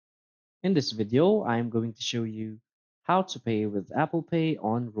In this video, I am going to show you how to pay with Apple Pay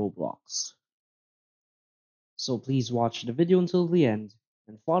on Roblox. So please watch the video until the end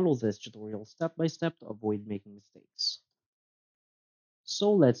and follow this tutorial step by step to avoid making mistakes.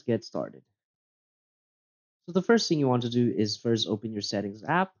 So let's get started. So the first thing you want to do is first open your settings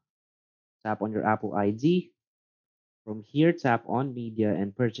app, tap on your Apple ID. From here, tap on Media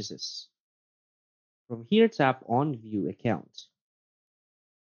and Purchases. From here, tap on View Account.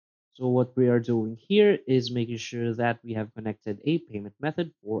 So what we are doing here is making sure that we have connected a payment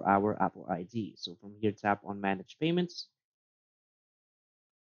method for our Apple ID. So from here, tap on Manage Payments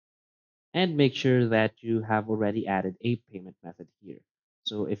and make sure that you have already added a payment method here.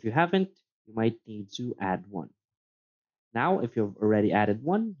 So if you haven't, you might need to add one. Now, if you've already added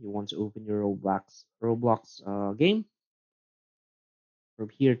one, you want to open your Roblox game. From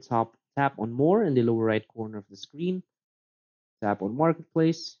here, tap on More in the lower right corner of the screen. Tap on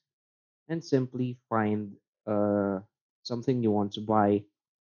Marketplace and simply find something you want to buy.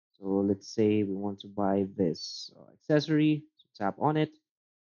 So let's say we want to buy this accessory. So tap on it.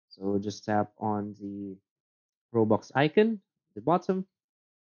 So just tap on the Robux icon at the bottom.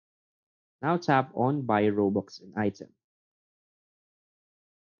 Now tap on Buy Robux in Item.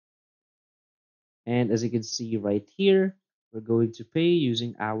 And as you can see right here, we're going to pay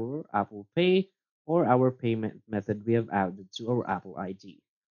using our Apple Pay or our payment method we have added to our Apple ID.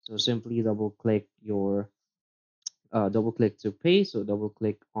 So simply double click to pay. So double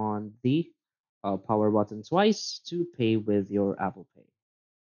click on the power button twice to pay with your Apple Pay.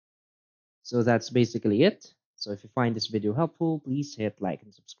 So that's basically it. So if you find this video helpful, please hit like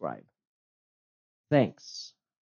and subscribe. Thanks.